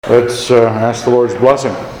Let's ask the Lord's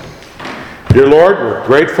blessing. Dear Lord, we're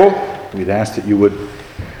grateful. We'd ask that you would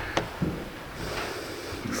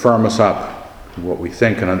firm us up in what we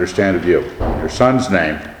think and understand of you. In your Son's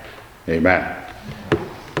name, amen.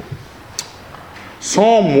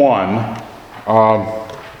 Psalm 1,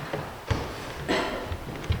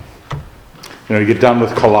 you get done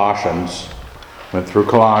with Colossians, went through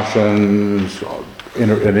Colossians,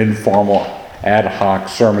 an informal ad hoc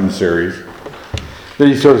sermon series. Then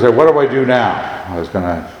you sort of say, what do I do now? I was going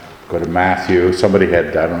to go to Matthew. Somebody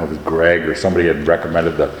had, I don't know if it was Greg or somebody had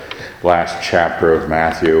recommended the last chapter of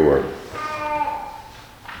Matthew.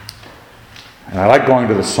 And I like going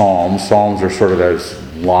to the Psalms. Psalms are sort of those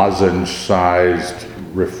lozenge-sized,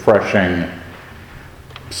 refreshing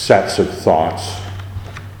sets of thoughts.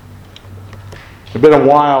 It's been a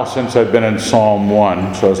while since I've been in Psalm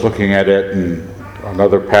 1, so I was looking at it and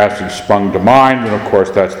another passage sprung to mind, and of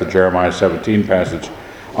course that's the Jeremiah 17 passage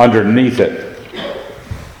underneath it.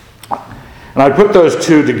 And I put those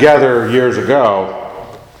two together years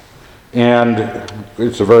ago, and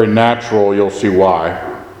it's a very natural, you'll see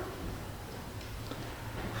why.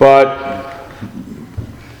 But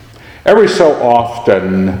every so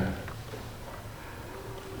often,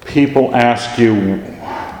 people ask you,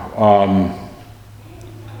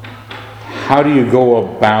 how do you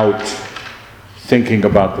go about thinking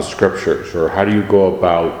about the Scriptures, or how do you go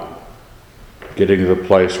about getting to the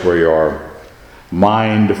place where your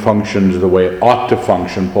mind functions the way it ought to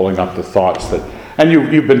function, pulling up the thoughts that... And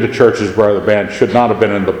you've been to churches where the band should not have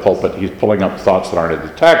been in the pulpit. He's pulling up thoughts that aren't in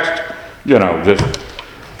the text, just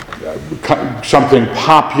something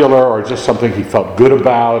popular or just something he felt good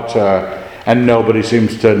about, and nobody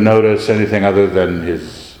seems to notice anything other than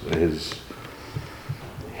his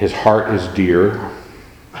heart is dear.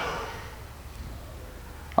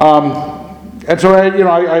 And so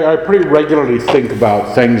I pretty regularly think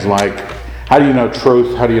about things like, how do you know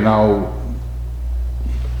truth? How do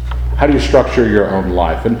you structure your own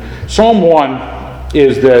life? And Psalm 1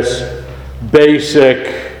 is this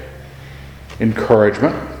basic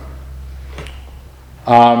encouragement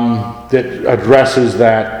that addresses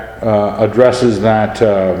that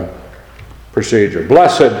procedure.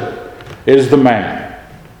 Blessed is the man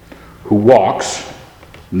who walks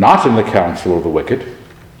not in the counsel of the wicked,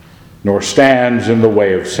 nor stands in the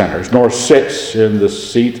way of sinners, nor sits in the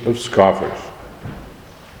seat of scoffers.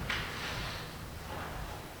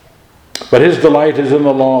 But his delight is in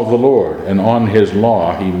the law of the Lord, and on his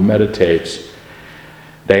law he meditates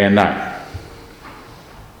day and night.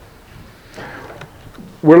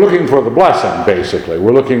 We're looking for the blessing, basically.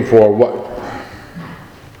 We're looking for what...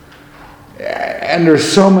 And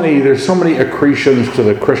there's so many accretions to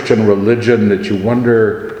the Christian religion that you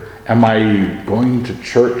wonder... Am I going to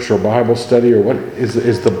church or Bible study, or what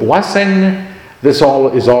is the blessing this all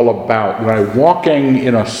is all about? Am I walking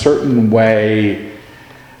in a certain way?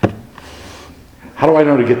 How do I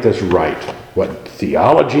know to get this right? What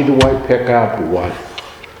theology do I pick up? What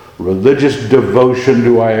religious devotion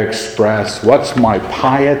do I express? What's my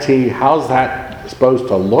piety? How's that supposed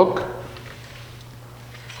to look?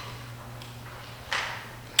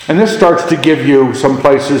 And this starts to give you some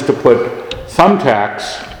places to put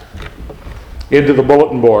thumbtacks into the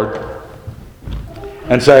bulletin board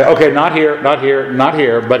and say, okay, not here, not here, not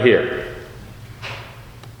here, but here.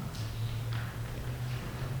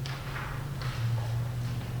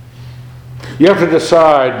 You have to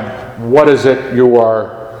decide what is it you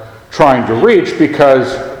are trying to reach,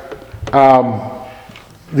 because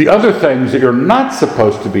the other things that you're not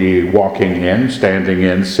supposed to be walking in, standing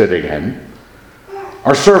in, sitting in,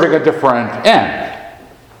 are serving a different end.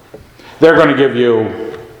 They're going to give you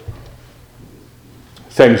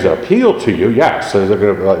things that appeal to you, yes, so they're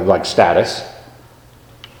going to, like status,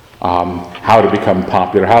 how to become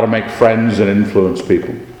popular, how to make friends and influence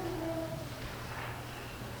people.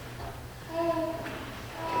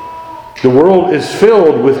 The world is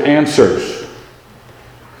filled with answers.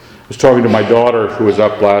 I was talking to my daughter, who was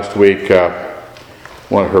up last week,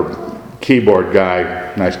 one of her keyboard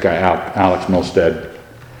guy, nice guy, Alex Milstead,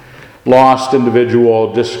 lost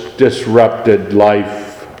individual, disrupted life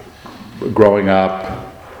growing up.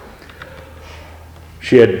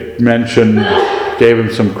 She had mentioned, gave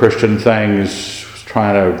him some Christian things, was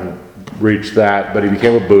trying to reach that, but he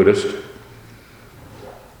became a Buddhist.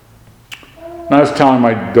 And I was telling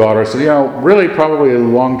my daughter, I said, really probably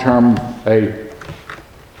long-term a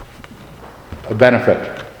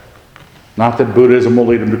benefit. Not that Buddhism will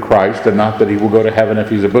lead him to Christ, and not that he will go to heaven if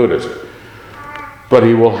he's a Buddhist. But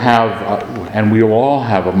he will have, and we will all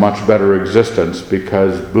have a much better existence,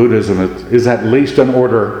 because Buddhism is at least an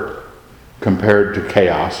order compared to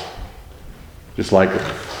chaos. Just like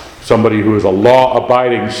somebody who is a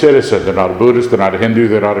law-abiding citizen. They're not a Buddhist, they're not a Hindu,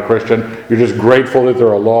 they're not a Christian. You're just grateful that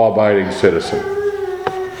they're a law-abiding citizen.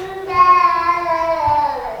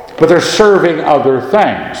 But they're serving other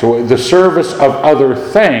things. So the service of other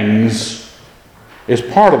things is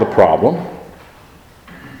part of the problem.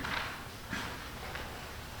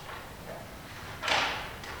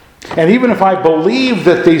 And even if I believe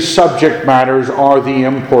that these subject matters are the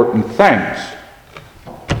important things,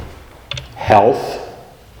 health,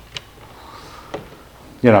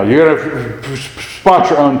 you're going to spot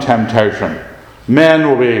your own temptation. Men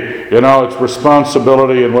will be, it's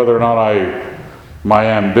responsibility and whether or not my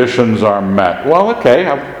ambitions are met. Well, okay,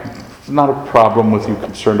 it's not a problem with you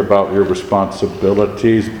concerned about your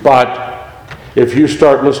responsibilities, but if you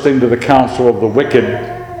start listening to the counsel of the wicked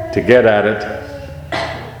to get at it,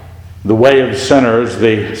 the way of sinners,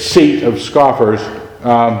 the seat of scoffers,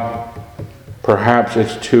 perhaps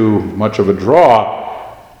it's too much of a draw.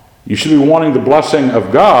 You should be wanting the blessing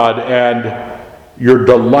of God, and your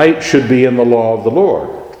delight should be in the law of the Lord.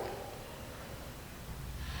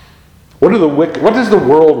 What does the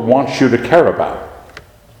world want you to care about?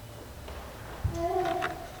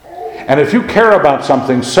 And if you care about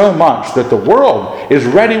something so much that the world is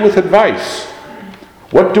ready with advice,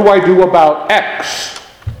 what do I do about X?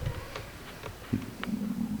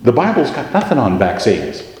 The Bible's got nothing on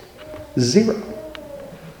vaccines. Zero.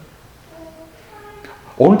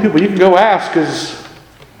 Only people you can go ask is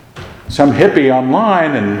some hippie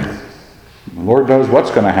online, and Lord knows what's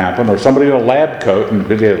going to happen, or somebody in a lab coat,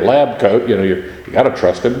 and if you had a lab coat, you got to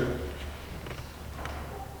trust him.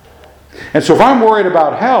 And so if I'm worried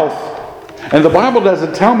about health, and the Bible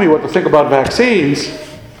doesn't tell me what to think about vaccines,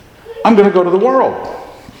 I'm going to go to the world.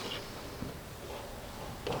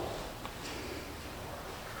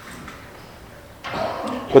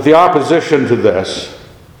 But the opposition to this,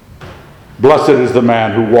 blessed is the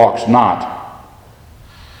man who walks not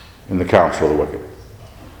in the counsel of the wicked.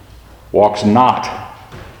 Walks not.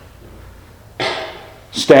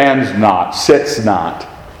 Stands not. Sits not.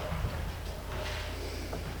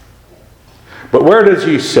 But where does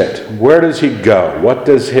he sit? Where does he go? What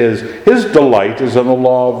does his delight is in the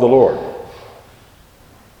law of the Lord.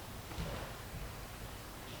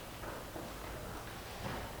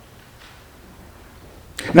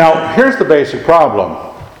 Now, here's the basic problem.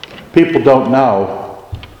 People don't know.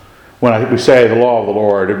 When we say the law of the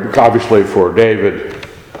Lord, obviously for David,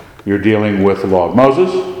 you're dealing with the law of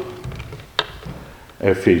Moses.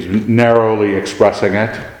 If he's narrowly expressing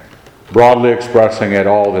it, broadly expressing it,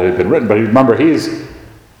 all that had been written. But remember, he's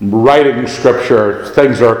writing scripture,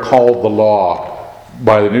 things that are called the law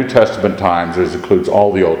by the New Testament times. This includes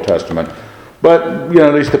all the Old Testament. But,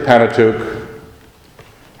 at least the Pentateuch,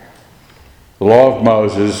 the law of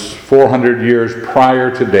Moses, 400 years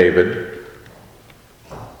prior to David.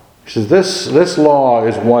 He says this law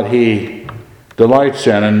is what he delights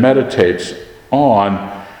in and meditates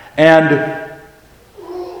on. And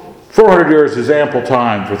 400 years is ample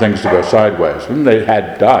time for things to go sideways. And they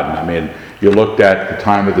had done. You looked at the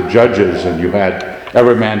time of the judges, and you had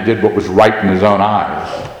every man did what was right in his own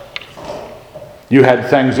eyes. You had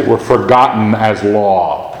things that were forgotten as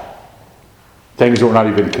law. Things that were not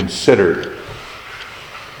even considered.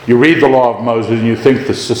 You read the law of Moses and you think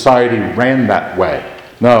the society ran that way.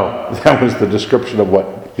 No, that was the description of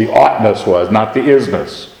what the oughtness was, not the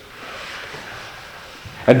isness.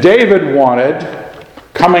 And David wanted,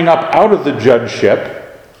 coming up out of the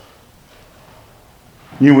judgeship,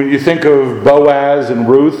 when you think of Boaz and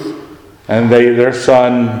Ruth and their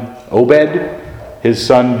son Obed, his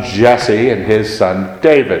son Jesse, and his son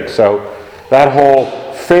David. So that whole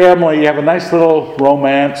family, you have a nice little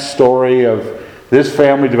romance story of this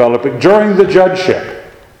family developing during the judgeship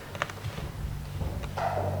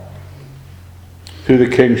through the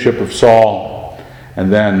kingship of Saul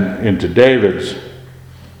and then into David's.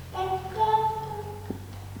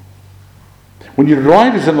 When your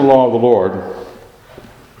delight is in the law of the Lord,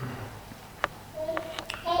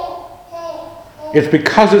 it's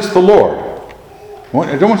because it's the Lord.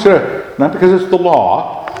 I don't want you to, not because it's the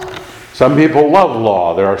law. Some people love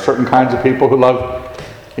law. There are certain kinds of people who love,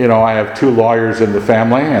 I have 2 lawyers in the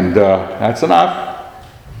family, and that's enough.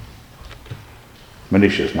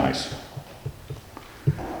 Manisha's nice.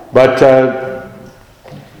 But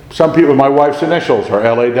some people, my wife's initials are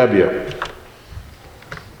LAW.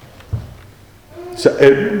 So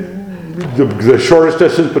the shortest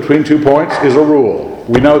distance between 2 points is a rule.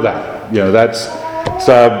 We know that.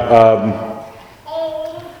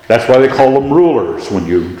 That's why they call them rulers when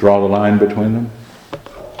you draw the line between them.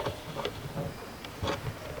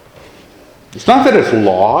 It's not that it's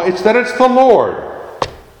law, it's that it's the Lord.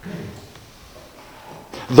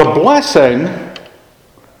 The blessing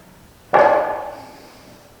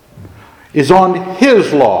is on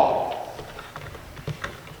His law.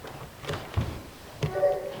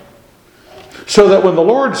 So that when the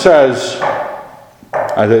Lord says,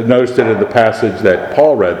 I noticed it in the passage that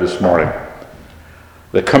Paul read this morning,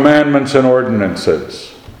 the commandments and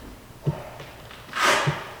ordinances.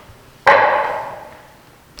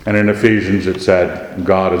 And in Ephesians it said,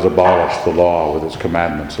 God has abolished the law with its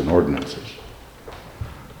commandments and ordinances.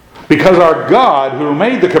 Because our God, who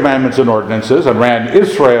made the commandments and ordinances and ran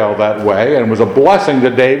Israel that way and was a blessing to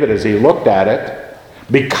David as he looked at it,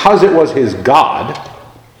 because it was his God,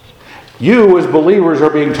 you as believers are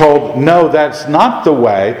being told, no, that's not the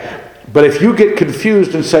way. But if you get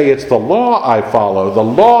confused and say, it's the law I follow, the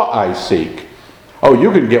law I seek, oh,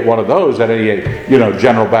 you can get one of those at any,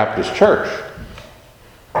 General Baptist church.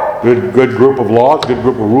 Good group of laws, good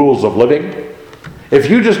group of rules of living. If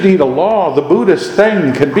you just need a law, the Buddhist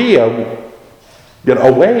thing can be a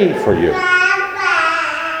way for you.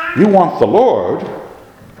 You want the Lord.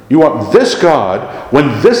 You want this God.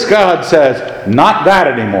 When this God says, not that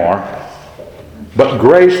anymore, but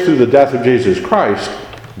grace through the death of Jesus Christ,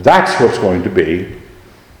 that's what's going to be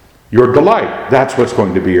your delight. That's what's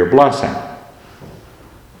going to be your blessing.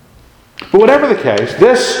 But whatever the case,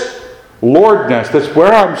 this Lordness, that's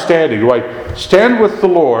where I'm standing. Do I stand with the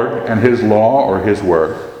Lord and His law or His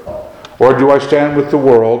word? Or do I stand with the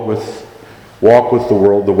world, walk with the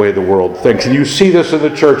world the way the world thinks? And you see this in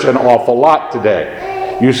the church an awful lot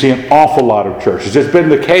today. You see an awful lot of churches. It's been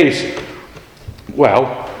the case,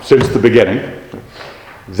 since the beginning,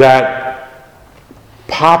 that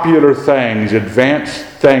popular things, advanced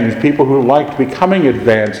things, people who liked becoming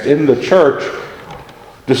advanced in the church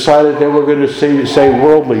decided they were going to say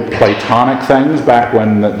worldly, Platonic things back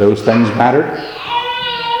when those things mattered.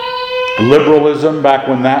 Liberalism back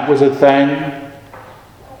when that was a thing.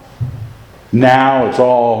 Now it's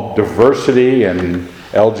all diversity and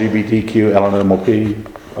LGBTQ, LMNOP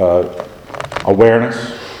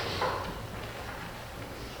awareness.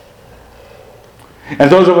 And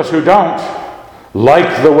those of us who don't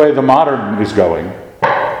like the way the modern is going,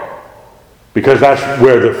 because that's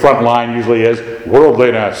where the front line usually is.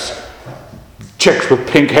 Worldliness. Chicks with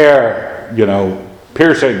pink hair.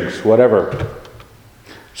 Piercings. Whatever.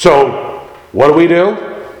 So, what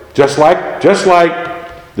do? Just like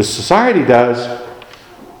the society does,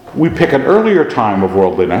 we pick an earlier time of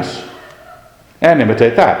worldliness and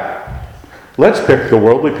imitate that. Let's pick the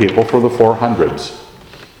worldly people for the 400s.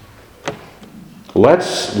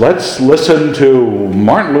 Let's listen to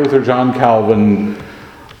Martin Luther, John Calvin,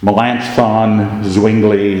 Melanchthon,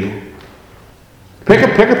 Zwingli. Pick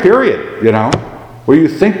a period, where you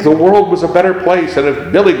think the world was a better place, and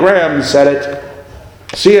if Billy Graham said it,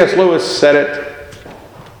 C.S. Lewis said it.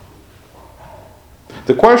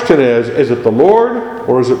 The question is it the Lord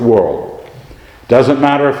or is it world? Doesn't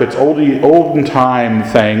matter if it's olden time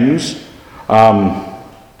things,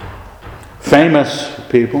 famous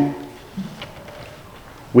people.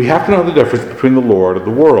 We have to know the difference between the Lord and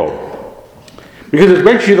the world. Because it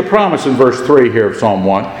makes you the promise in verse 3 here of Psalm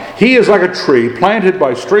 1. He is like a tree planted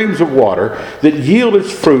by streams of water that yield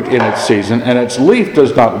its fruit in its season, and its leaf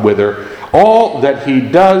does not wither. In all that he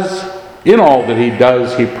does,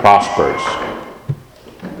 he prospers.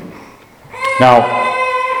 Now,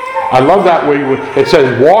 I love that way. It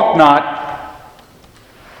says, walk not,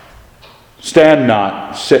 stand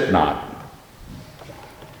not, sit not.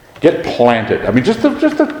 Get planted. I mean, just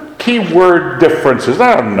the key word differences.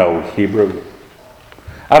 I don't know Hebrew.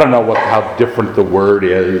 I don't know how different the word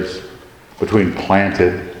is between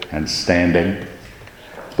planted and standing.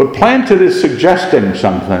 But planted is suggesting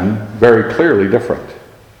something very clearly different.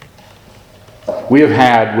 We have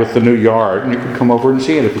had with the new yard, and you can come over and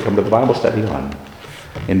see it if you come to the Bible study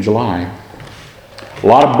in July, a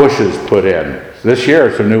lot of bushes put in. This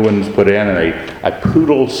year some new ones put in, and a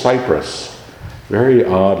poodle cypress. Very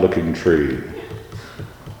odd looking tree.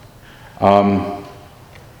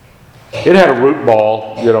 It had a root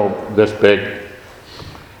ball, this big,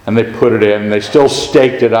 and they put it in. They still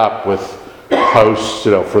staked it up with posts,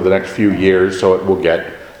 for the next few years, so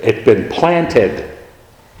it's been planted.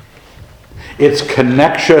 Its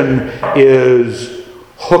connection is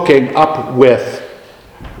hooking up with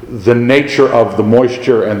the nature of the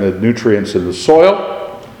moisture and the nutrients in the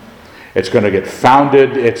soil. It's going to get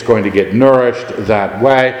founded, it's going to get nourished that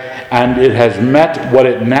way, and it has met what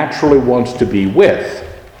it naturally wants to be with.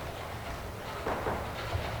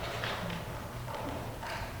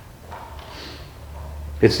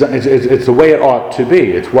 It's the way it ought to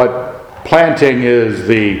be. It's what planting is,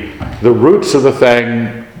 the roots of the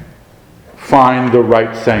thing find the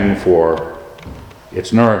right thing for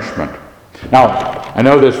It's nourishment. Now, I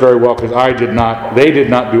know this very well because they did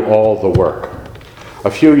not do all the work. A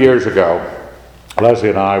few years ago, Leslie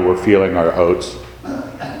and I were feeling our oats,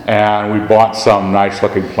 and we bought some nice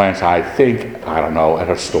looking plants, I don't know, at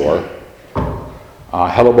a store.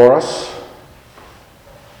 Helleborus.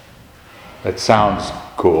 It sounds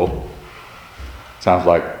cool. Sounds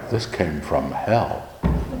like this came from hell.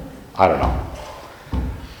 I don't know.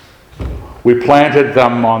 We planted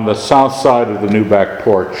them on the south side of the new back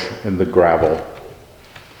porch in the gravel.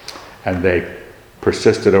 And they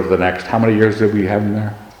persisted over the next, how many years did we have them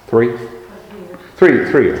there? 3?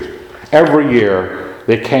 3 years. Every year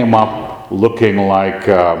they came up looking like,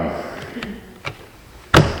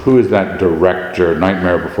 who is that director,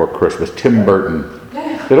 Nightmare Before Christmas? Tim Burton.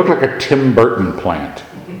 They look like a Tim Burton plant.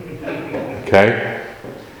 Okay?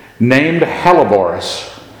 Named Helleborus.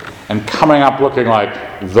 And coming up looking like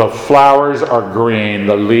the flowers are green,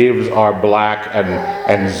 the leaves are black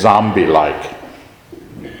and zombie-like.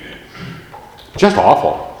 Just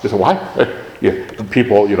awful. Just why?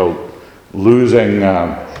 People, losing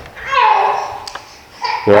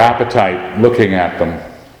their appetite looking at them.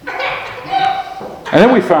 And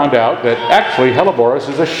then we found out that actually Helleborus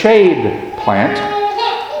is a shade plant.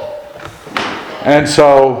 And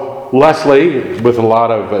so Leslie, with a lot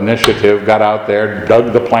of initiative, got out there,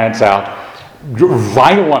 dug the plants out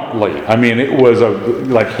violently. I mean, it was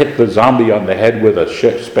like hit the zombie on the head with a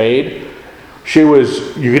spade.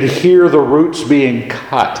 You could hear the roots being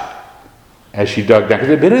cut as she dug down, because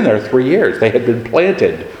they'd been in there 3 years. They had been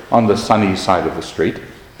planted on the sunny side of the street.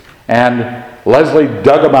 And Leslie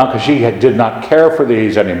dug them out because she did not care for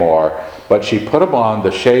these anymore, but she put them on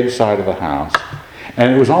the shade side of the house.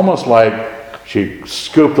 And it was almost like she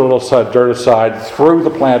scooped a little dirt aside, threw the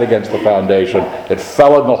plant against the foundation. It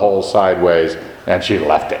fell in the hole sideways, and she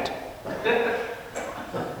left it.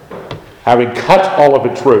 Having cut all of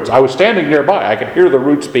its roots. I was standing nearby. I could hear the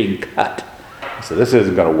roots being cut. I said, this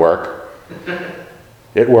isn't going to work.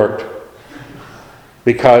 It worked.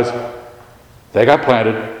 Because they got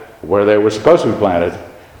planted where they were supposed to be planted,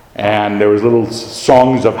 and there was little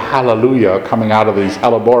songs of hallelujah coming out of these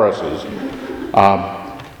Helleborus's.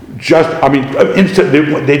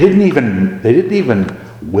 They didn't even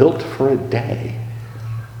wilt for a day.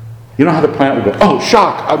 You know how the plant would go, oh,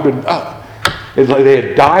 shock, it's like they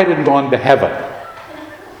had died and gone to heaven.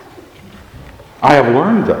 I have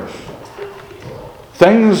learned this.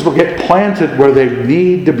 Things will get planted where they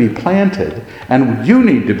need to be planted, and you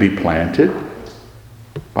need to be planted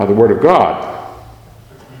by the Word of God.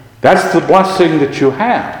 That's the blessing that you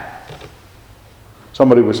have.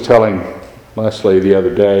 Somebody was telling Leslie the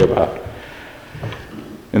other day about,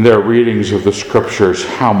 in their readings of the Scriptures,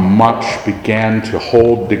 how much began to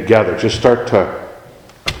hold together. Just start to,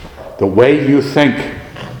 the way you think.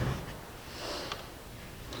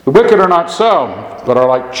 The wicked are not so, but are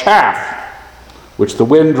like chaff, which the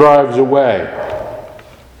wind drives away.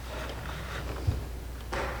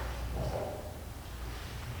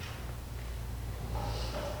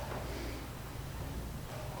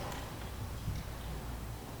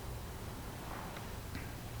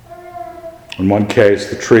 In one case,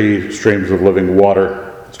 the tree, streams of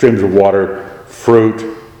water,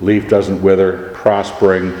 fruit, leaf doesn't wither,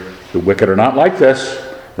 prospering. The wicked are not like this.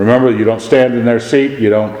 Remember, you don't stand in their seat,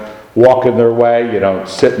 you don't walk in their way, you don't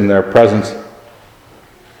sit in their presence.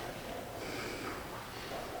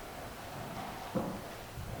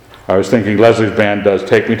 I was thinking Leslie's band does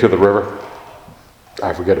Take Me to the River.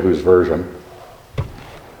 I forget whose version.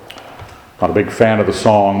 Not a big fan of the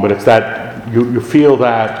song, but it's that, you feel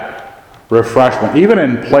that refreshment, even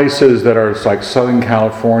in places that are like Southern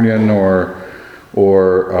California or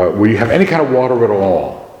where you have any kind of water at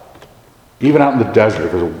all. Even out in the desert,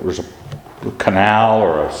 if there's a canal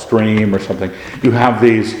or a stream or something, you have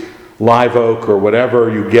these live oak or whatever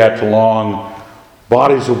you get along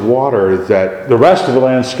bodies of water that the rest of the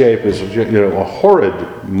landscape is a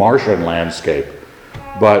horrid Martian landscape.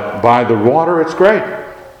 But by the water, it's great.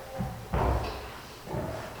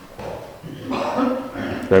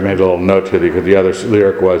 I made a little note to you because the other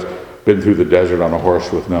lyric was, been through the desert on a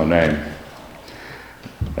horse with no name.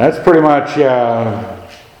 That's pretty much,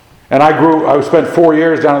 and I spent 4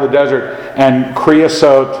 years down in the desert, and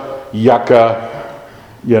creosote, yucca,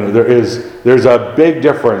 there's a big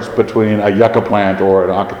difference between a yucca plant or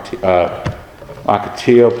an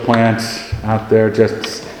ocotillo plant out there,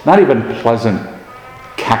 just not even pleasant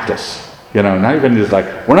cactus, not even just like,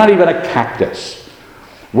 we're not even a cactus.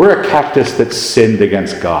 We're a cactus that sinned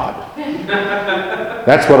against God.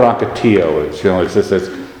 That's what an ocotillo is. It's just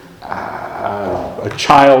a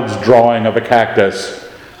child's drawing of a cactus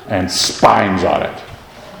and spines on it.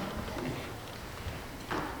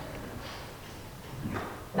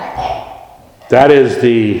 That is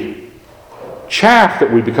the chaff that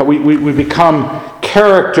we become. We become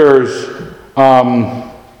characters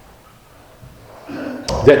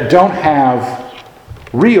that don't have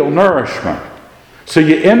real nourishment. So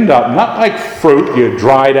you end up not like fruit. You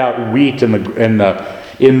dried out wheat in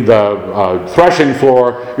the threshing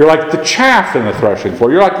floor. You're like the chaff in the threshing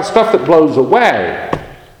floor. You're like the stuff that blows away.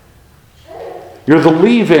 You're the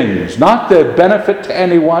leavings, not the benefit to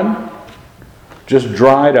anyone, just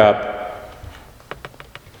dried up,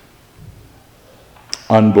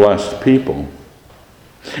 unblessed people.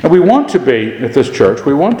 And we want to be, at this church,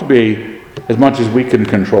 we want to be, as much as we can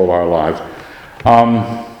control our lives,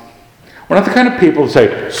 we're not the kind of people who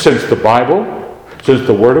say, since the Bible, since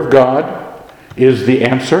the Word of God is the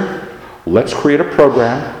answer, let's create a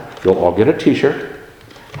program. You'll all get a t-shirt,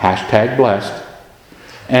 #blessed,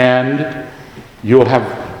 and you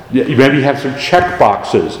maybe have some check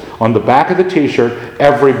boxes on the back of the t-shirt,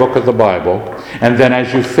 every book of the Bible, and then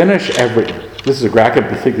as you finish this is I could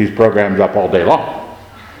think these programs up all day long.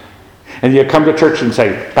 And you come to church and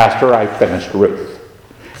say, Pastor, I finished Ruth.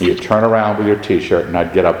 And you turn around with your t-shirt, and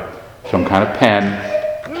I'd get up some kind of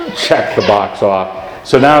pen, check the box off.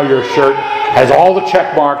 So now your shirt has all the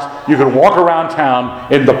check marks. You can walk around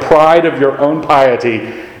town in the pride of your own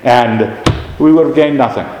piety, and we would have gained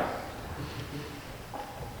nothing.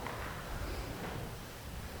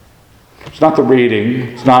 It's not the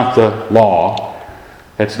reading, it's not the law,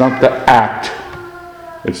 it's not the act,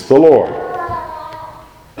 it's the Lord.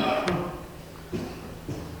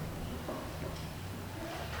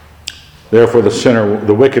 Therefore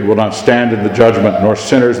the wicked will not stand in the judgment, nor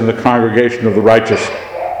sinners in the congregation of the righteous.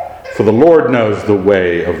 For the Lord knows the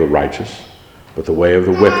way of the righteous, but the way of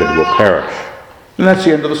the wicked will perish. And that's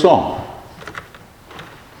the end of the song.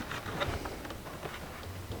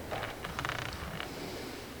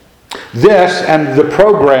 This and the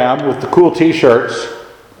program with the cool t-shirts,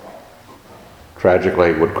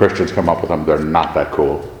 tragically, when Christians come up with them, they're not that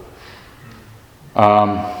cool,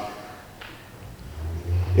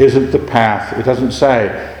 isn't the path. It doesn't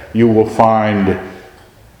say you will find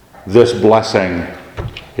this blessing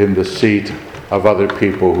in the seat of other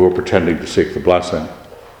people who are pretending to seek the blessing.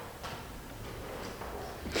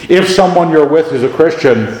 If someone you're with who's a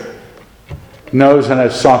Christian knows and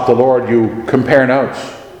has sought the Lord, you compare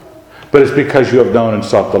notes. But it's because you have known and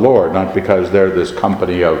sought the Lord, not because they're this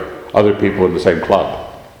company of other people in the same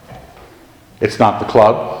club. It's not the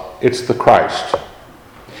club, it's the Christ.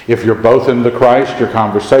 If you're both in the Christ, your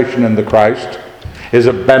conversation in the Christ is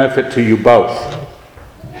a benefit to you both.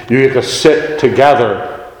 You get to sit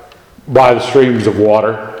together by the streams of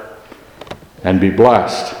water and be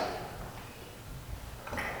blessed.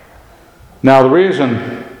 Now the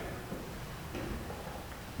reason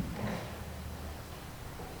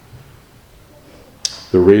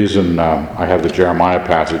I have the Jeremiah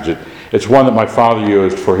passage, it's one that my father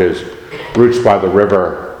used for his Roots by the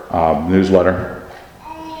River newsletter.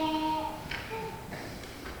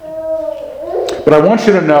 But I want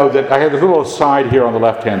you to know that I have this little aside here on the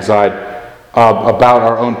left-hand side about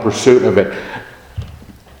our own pursuit of it.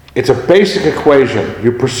 It's a basic equation.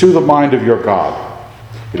 You pursue the mind of your God.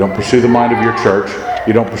 You don't pursue the mind of your church.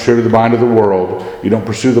 You don't pursue the mind of the world. You don't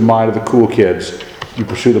pursue the mind of the cool kids. You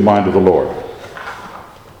pursue the mind of the Lord.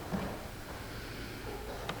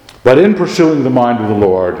 But in pursuing the mind of the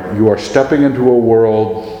Lord, you are stepping into a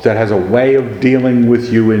world that has a way of dealing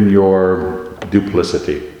with you in your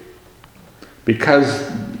duplicity.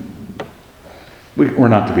 Because we're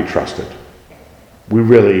not to be trusted. We're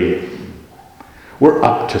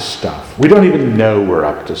up to stuff. We don't even know we're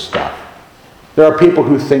up to stuff. There are people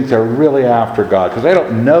who think they're really after God because they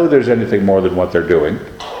don't know there's anything more than what they're doing.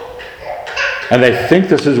 And they think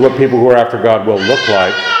this is what people who are after God will look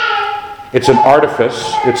like. It's an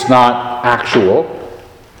artifice. It's not actual.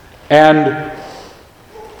 And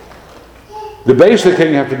the basic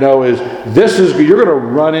thing you have to know is you're going to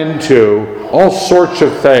run into all sorts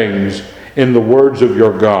of things in the words of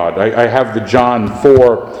your God. I have the John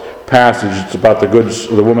 4 passage. It's about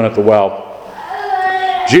the woman at the well.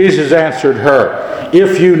 Jesus answered her,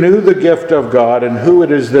 "If you knew the gift of God and who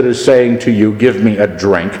it is that is saying to you, 'Give me a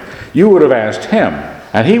drink,' you would have asked him,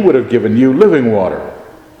 and he would have given you living water."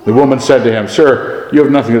 The woman said to him, "Sir, you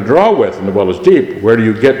have nothing to draw with, and the well is deep. Where do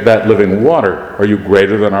you get that living water? Are you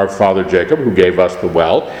greater than our father Jacob, who gave us the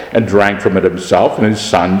well and drank from it himself and his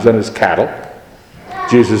sons and his cattle?"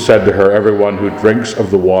 Jesus said to her, "Everyone who drinks of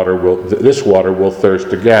this water will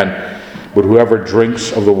thirst again. But whoever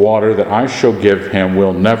drinks of the water that I shall give him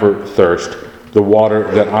will never thirst. The water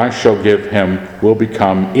that I shall give him will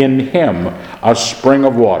become in him a spring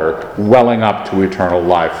of water welling up to eternal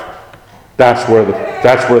life." That's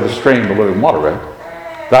where the stream of living water is.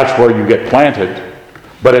 That's where you get planted.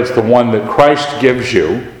 But it's the one that Christ gives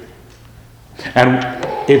you. And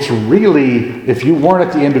it's really, if you weren't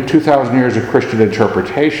at the end of 2,000 years of Christian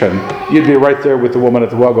interpretation, you'd be right there with the woman at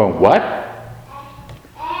the well going, what?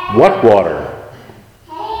 What water?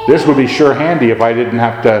 This would be sure handy if I didn't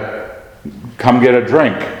have to come get a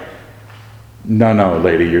drink. No,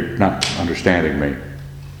 lady, you're not understanding me.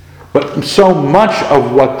 But so much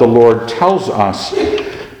of what the Lord tells us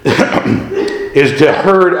is to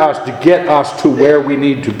herd us, to get us to where we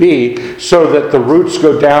need to be, so that the roots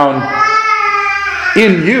go down.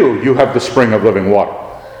 In you have the spring of living water.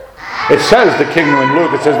 It says the kingdom in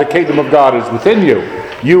Luke, it says the kingdom of God is within you.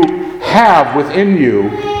 You have within you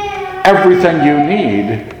everything you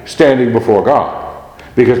need standing before God.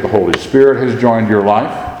 Because the Holy Spirit has joined your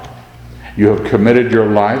life. You have committed your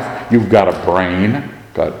life. You've got a brain.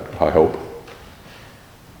 God, I hope.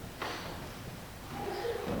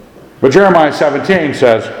 But Jeremiah 17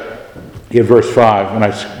 says, in verse 5, and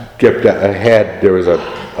I skipped ahead, there was a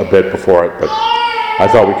bit before it, but I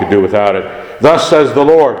thought we could do without it. Thus says the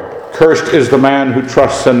Lord, cursed is the man who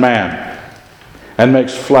trusts in man, and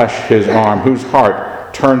makes flesh his arm, whose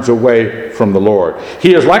heart turns away from the Lord.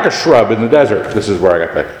 He is like a shrub in the desert. This is where I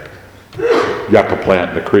got the yucca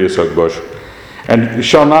plant, the creosote bush. And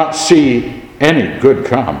shall not see any good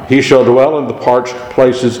come. He shall dwell in the parched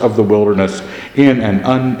places of the wilderness, in an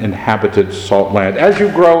uninhabited salt land. As you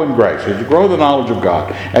grow in grace, as you grow in the knowledge of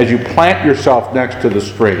God, as you plant yourself next to the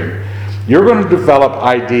stream, you're going to develop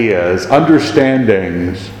ideas,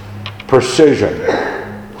 understandings, precision.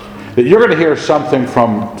 That you're going to hear something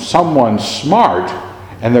from someone smart,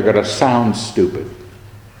 and they're going to sound stupid.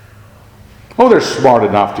 Oh, they're smart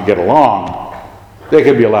enough to get along. They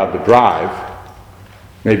can be allowed to drive.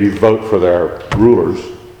 Maybe vote for their rulers.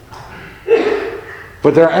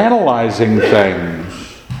 But they're analyzing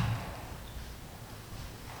things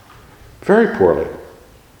very poorly.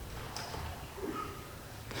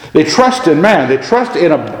 They trust in man. They trust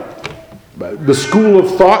in the school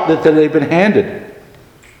of thought that they've been handed.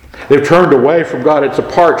 They've turned away from God. It's a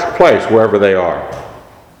parched place wherever they are.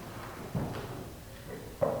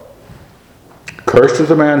 Cursed is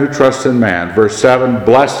the man who trusts in man. Verse 7,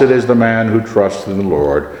 blessed is the man who trusts in the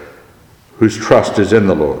Lord, whose trust is in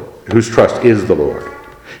the Lord, whose trust is the Lord.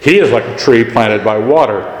 He is like a tree planted by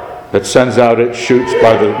water that sends out its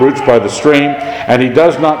roots by the stream, and he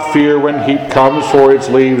does not fear when heat comes, for its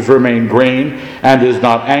leaves remain green, and is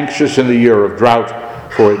not anxious in the year of drought,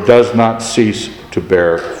 for it does not cease to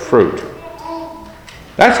bear fruit.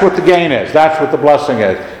 That's what the gain is. That's what the blessing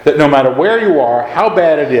is. That no matter where you are, how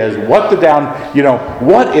bad it is, what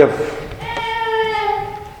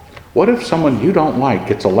if someone you don't like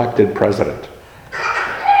gets elected president?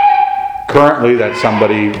 Currently, that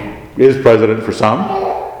somebody is president for some,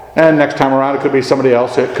 and next time around it could be somebody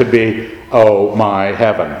else. It could be, oh my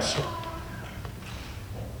heavens.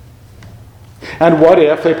 And what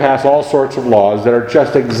if they pass all sorts of laws that are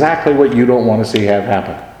just exactly what you don't want to see have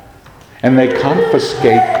happen? And they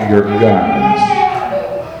confiscate your guns.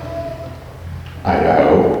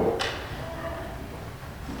 Idaho.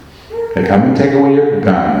 They come and take away your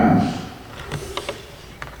guns.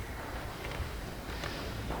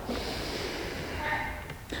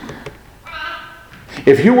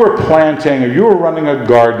 If you were planting or you were running a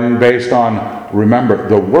garden based on, remember,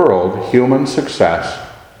 the world, human success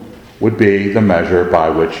would be the measure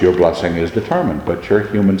by which your blessing is determined, but your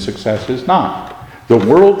human success is not. The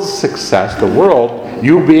world's success, the world,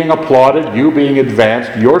 you being applauded, you being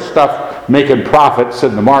advanced, your stuff making profits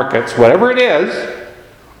in the markets, whatever it is,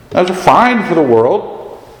 those are fine for the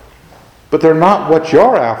world, but they're not what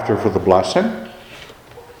you're after for the blessing.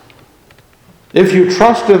 If you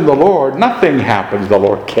trust in the Lord, nothing happens the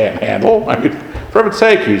Lord can't handle. I mean, for heaven's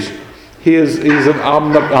sake, He's an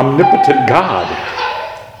omnipotent God.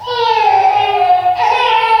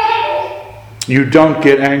 You don't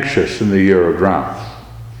get anxious in the year of drought.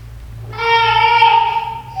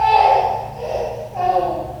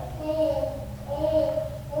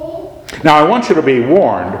 Now, I want you to be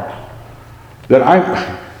warned that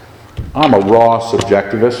I'm a raw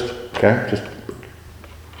subjectivist. Okay,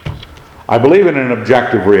 I believe in an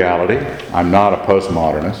objective reality. I'm not a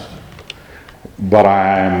postmodernist, but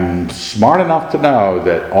I'm smart enough to know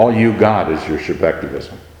that all you got is your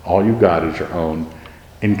subjectivism. All you got is your own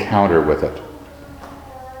encounter with it.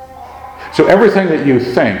 So everything that you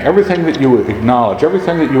think, everything that you acknowledge,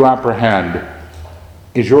 everything that you apprehend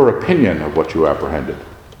is your opinion of what you apprehended.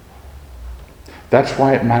 That's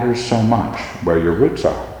why it matters so much where your roots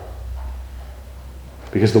are.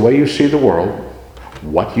 Because the way you see the world,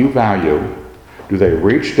 what you value, do they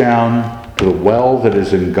reach down to the well that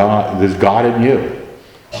is in God, that is God in you?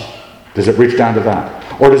 Does it reach down to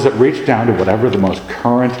that? Or does it reach down to whatever the most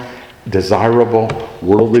current, desirable,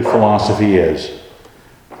 worldly philosophy is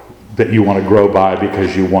that you want to grow by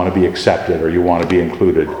because you want to be accepted or you want to be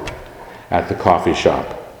included at the coffee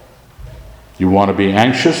shop? You want to be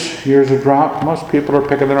anxious? Here's a drop. Most people are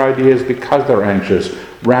picking their ideas because they're anxious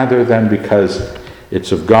rather than because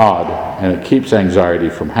it's of God and it keeps anxiety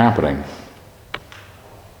from happening.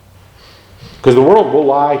 Because the world will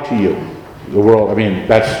lie to you. The world,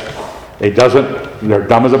 they're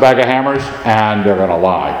dumb as a bag of hammers and they're going to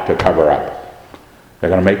lie to cover up.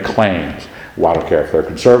 They're going to make claims. Well, I don't care if they're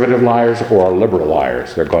conservative liars or liberal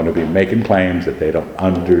liars. They're going to be making claims that they don't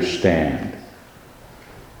understand.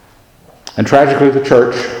 And tragically, the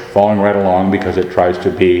church, following right along because it tries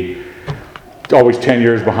to be always 10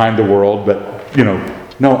 years behind the world, but,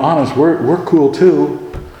 no, honest, we're cool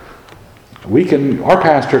too. Our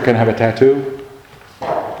pastor can have a tattoo.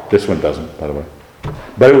 This one doesn't, by the way.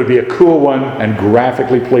 But it would be a cool one and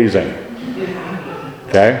graphically pleasing.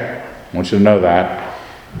 Okay? I want you to know that.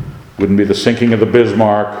 Wouldn't be the sinking of the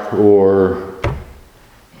Bismarck or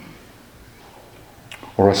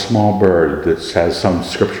a small bird that has some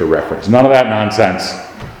scripture reference. None of that nonsense.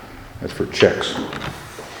 That's for chicks.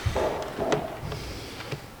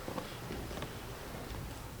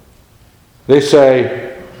 They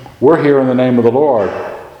say, we're here in the name of the Lord.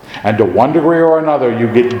 And to one degree or another, you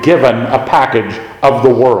get given a package of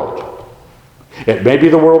the world. It may be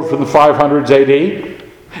the world from the 500s AD.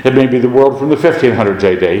 It may be the world from the 1500s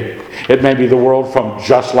AD. It may be the world from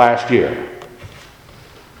just last year.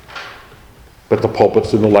 But the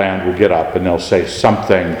pulpits in the land will get up and they'll say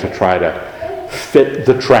something to try to fit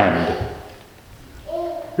the trend.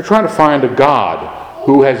 You're trying to find a God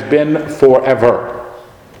who has been forever.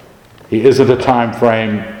 He isn't a time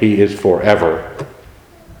frame. He is forever.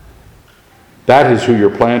 That is who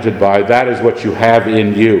you're planted by. That is what you have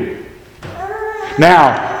in you.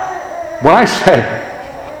 Now, when I say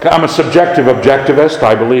I'm a subjective objectivist,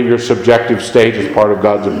 I believe your subjective state is part of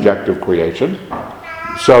God's objective creation.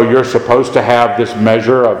 So you're supposed to have this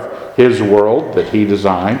measure of His world that He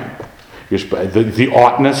designed. The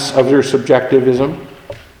oughtness of your subjectivism.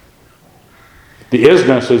 The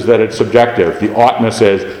isness is that it's subjective. The oughtness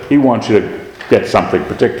is He wants you to get something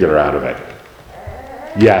particular out of it.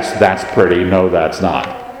 Yes, that's pretty. No, that's not.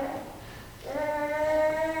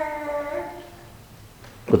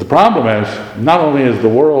 But the problem is, not only is the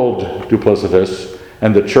world duplicitous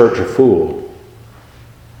and the church a fool.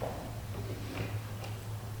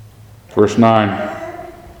 Verse 9,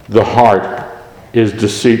 the heart is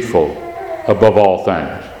deceitful above all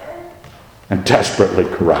things and desperately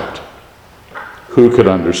corrupt. Who could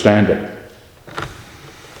understand it?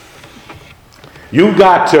 You've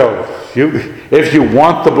got to. If you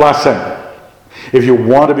want the blessing, if you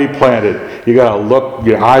want to be planted, you got to look.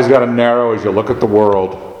 Your eyes got to narrow as you look at the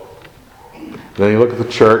world. Then you look at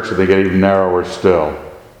the church, and they get even narrower still.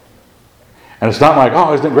 And it's not like,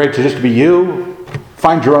 oh, isn't it great to just be you?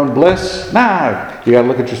 Find your own bliss? Nah, you got to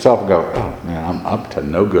look at yourself and go, oh man, I'm up to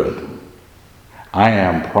no good. I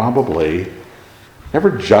am probably.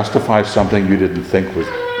 Ever justify something you didn't think was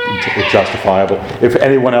justifiable? If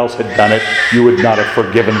anyone else had done it, you would not have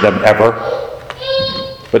forgiven them ever.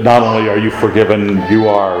 But not only are you forgiven, you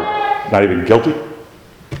are not even guilty.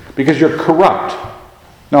 Because you're corrupt.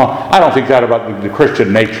 No, I don't think that about the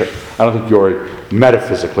Christian nature. I don't think you're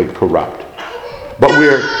metaphysically corrupt. But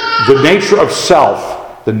the nature of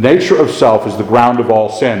self is the ground of all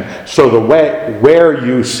sin. So the way where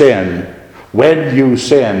you sin, when you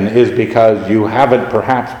sin, is because you haven't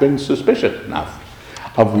perhaps been suspicious enough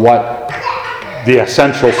of what the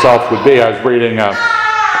essential self would be. I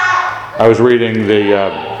was reading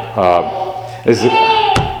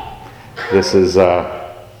this is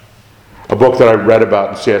a book that I read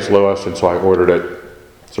about in C.S. Lewis, and so I ordered it.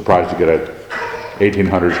 Surprised to get a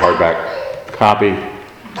 1800s hardback copy,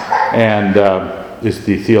 and is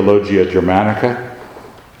the Theologia Germanica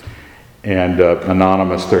and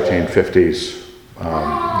anonymous 1350s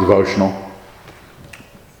devotional.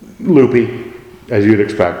 Loopy, as you'd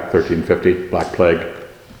expect, 1350, Black Plague,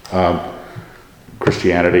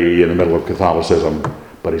 Christianity in the middle of Catholicism.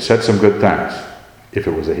 But he said some good things, if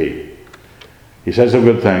it was a he. He said some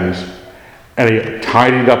good things, and he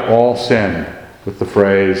tidied up all sin with the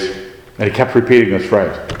phrase, and he kept repeating this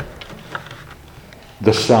phrase,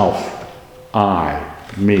 the self, I,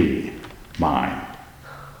 me, mine.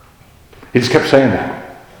 He just kept saying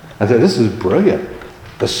that. I said, this is brilliant.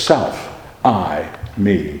 The self, I,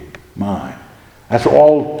 me, mine. That's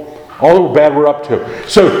all the bad we're up to.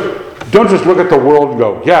 So don't just look at the world and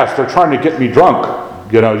go, yes, they're trying to get me drunk.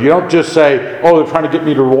 You know, you don't just say, oh, they're trying to get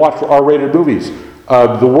me to watch R-rated movies.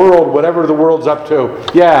 The world, whatever the world's up to,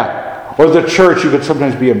 yeah. Or the church, you could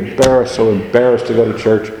sometimes be embarrassed, so embarrassed to go to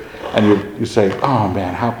church. And you say, oh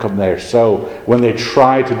man, how come they're so, when they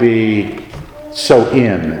try to be so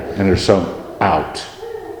in and they're so out.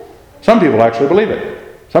 Some people actually believe it.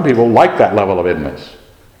 Some people like that level of inness.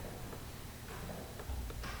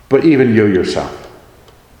 But even you yourself,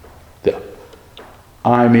 the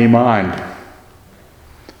I, me, mine,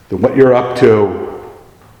 what you're up to,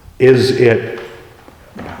 is it,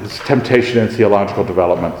 it's temptation in theological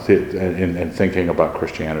development in thinking about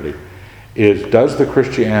Christianity, does the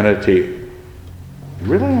Christianity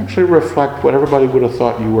really actually reflect what everybody would have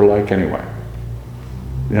thought you were like anyway?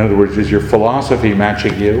 In other words, is your philosophy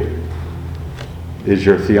matching you? Is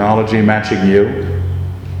your theology matching you?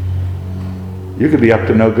 You could be up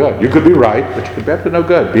to no good. You could be right, but you could be up to no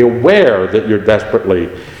good. Be aware that you're desperately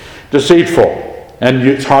deceitful, and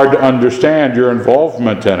it's hard to understand your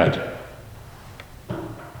involvement in it.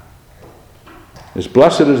 As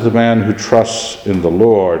blessed is the man who trusts in the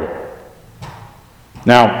Lord.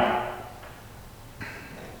 Now,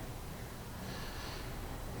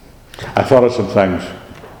 I thought of some things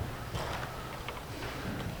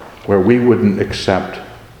where we wouldn't accept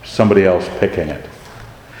somebody else picking it.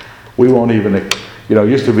 We won't even, it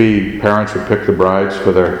used to be parents would pick the brides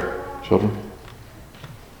for their children.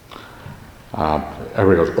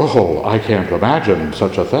 Everybody goes, oh, I can't imagine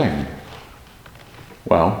such a thing.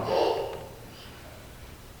 Well,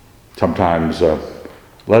 sometimes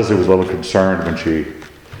Leslie was a little concerned when she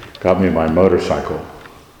got me my motorcycle.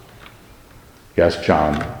 Yes,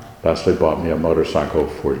 John, Leslie bought me a motorcycle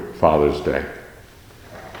for Father's Day.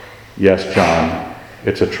 Yes, John,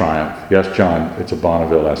 it's a Triumph. Yes, John, it's a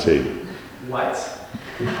Bonneville SE. What?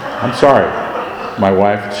 I'm sorry. My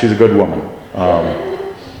wife, she's a good woman.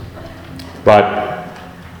 But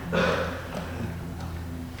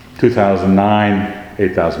 2009,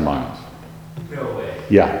 8,000 miles. No way.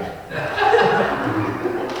 Yeah.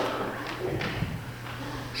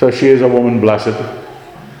 So she is a woman blessed.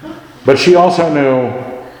 But she also knew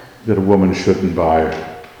that a woman shouldn't buy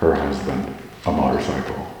her husband a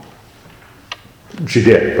motorcycle. She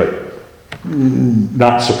did, but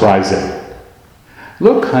not surprising.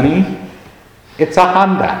 Look, honey, it's a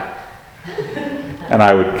Honda. And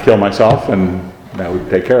I would kill myself and I would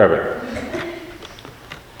take care of it.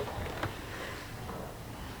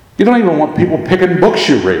 You don't even want people picking books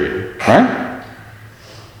you read, right?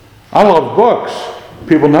 I love books.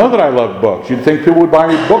 People know that I love books. You'd think people would buy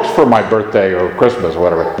me books for my birthday or Christmas or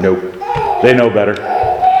whatever. Nope. They know better.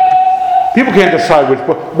 People can't decide which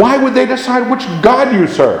book. Why would they decide which God you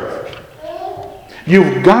serve?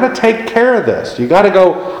 You've got to take care of this. You got to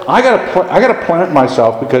go, I got to plant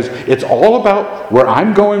myself, because it's all about where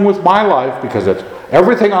I'm going with my life, because it's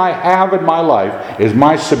everything I have in my life is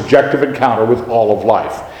my subjective encounter with all of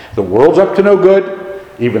life. The world's up to no good.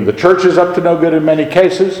 Even the church is up to no good in many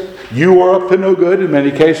cases. You are up to no good in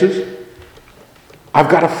many cases. I've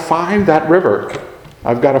got to find that river.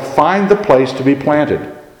 I've got to find the place to be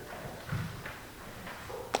planted.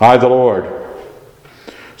 I, the Lord,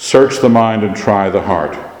 search the mind and try the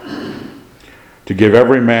heart, to give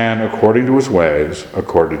every man according to his ways,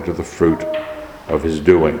 according to the fruit of his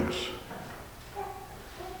doings.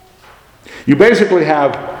 You basically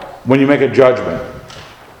have, when you make a judgment,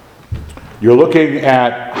 you're looking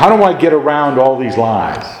at, how do I get around all these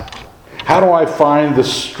lies? How do I find the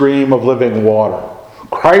stream of living water?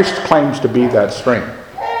 Christ claims to be that stream.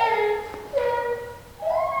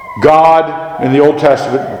 God, in the Old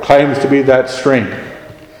Testament, claims to be that stream.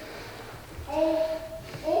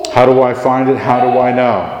 How do I find it? How do I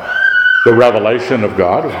know? The revelation of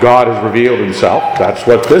God. If God has revealed himself, that's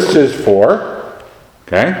what this is for.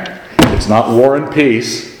 Okay? It's not War and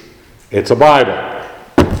Peace. It's a Bible.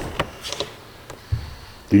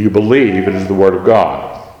 Do you believe it is the Word of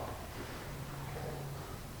God?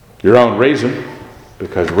 Your own reason,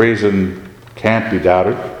 because reason can't be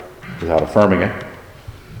doubted without affirming it.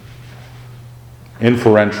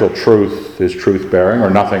 Inferential truth is truth-bearing,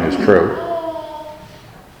 or nothing is true.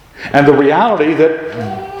 And the reality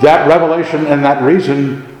that that revelation and that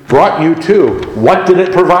reason brought you to, what did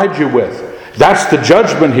it provide you with? That's the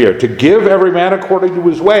judgment here, to give every man according to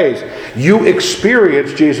his ways. You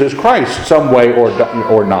experience Jesus Christ some way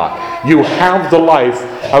or not. You have the life.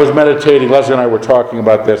 I was meditating, Leslie and I were talking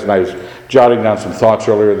about this, and I was jotting down some thoughts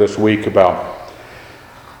earlier this week about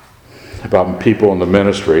people in the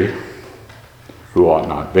ministry who ought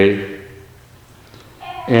not be.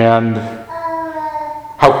 And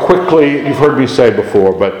how quickly, you've heard me say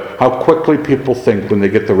before, but how quickly people think when they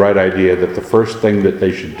get the right idea that the first thing that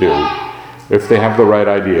they should do if they have the right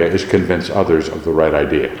idea, is convince others of the right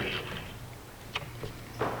idea.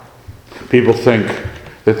 People think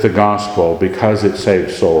that the gospel, because it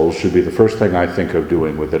saves souls, should be the first thing I think of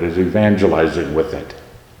doing with it, is evangelizing with it.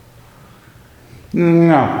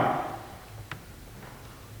 No.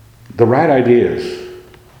 The right ideas,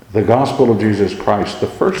 the gospel of Jesus Christ, the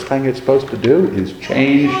first thing it's supposed to do is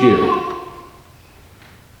change you.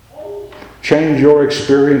 Change your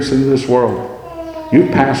experience in this world. You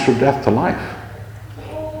pass from death to life.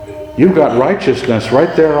 You've got righteousness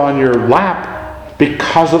right there on your lap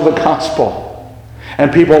because of the gospel.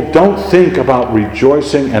 And people don't think about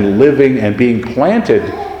rejoicing and living and being planted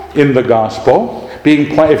in the gospel.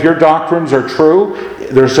 If your doctrines are true,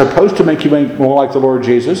 they're supposed to make you more like the Lord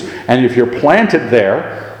Jesus. And if you're planted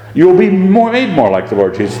there, you'll be made more like the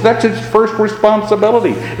Lord Jesus. That's his first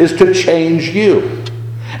responsibility, is to change you.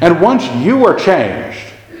 And once you are changed,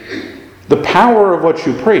 the power of what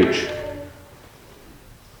you preach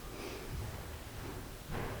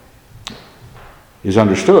is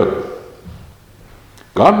understood.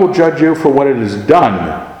 God will judge you for what it has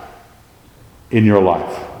done in your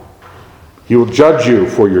life. He will judge you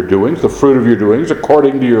for your doings, the fruit of your doings,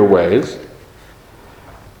 according to your ways.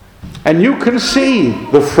 And you can see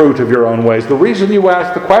the fruit of your own ways. The reason you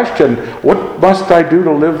ask the question, what must I do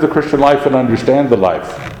to live the Christian life and understand the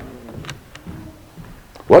life?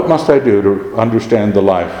 What must I do to understand the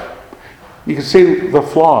life? You can see the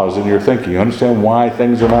flaws in your thinking. You understand why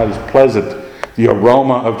things are not as pleasant. The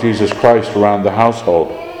aroma of Jesus Christ around the household.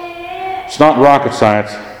 It's not rocket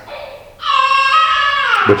science.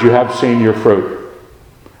 But you have seen your fruit.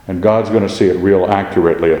 And God's going to see it real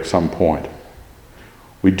accurately at some point.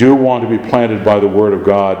 We do want to be planted by the Word of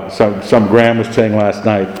God. Some Graham was saying last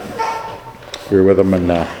night, we were with him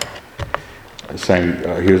and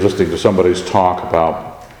saying, he was listening to somebody's talk about,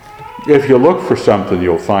 if you look for something,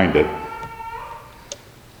 you'll find it.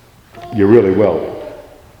 You really will.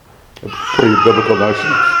 A pretty biblical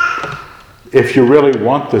notion. If you really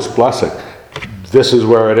want this blessing, this is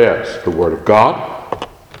where it is. The Word of God.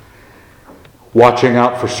 Watching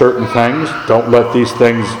out for certain things. Don't let these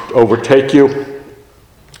things overtake you.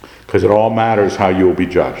 Because it all matters how you will be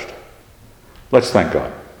judged. Let's thank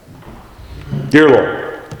God. Dear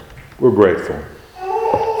Lord, we're grateful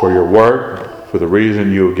for your word, for the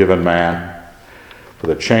reason you have given man, for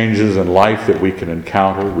the changes in life that we can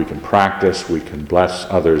encounter, we can practice, we can bless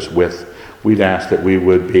others with. We'd ask that we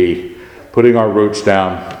would be putting our roots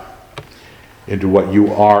down into what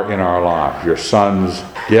you are in our lives, your Son's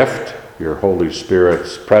gift, your Holy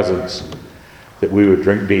Spirit's presence, that we would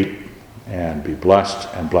drink deep and be blessed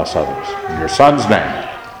and bless others. In your Son's name,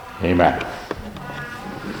 amen.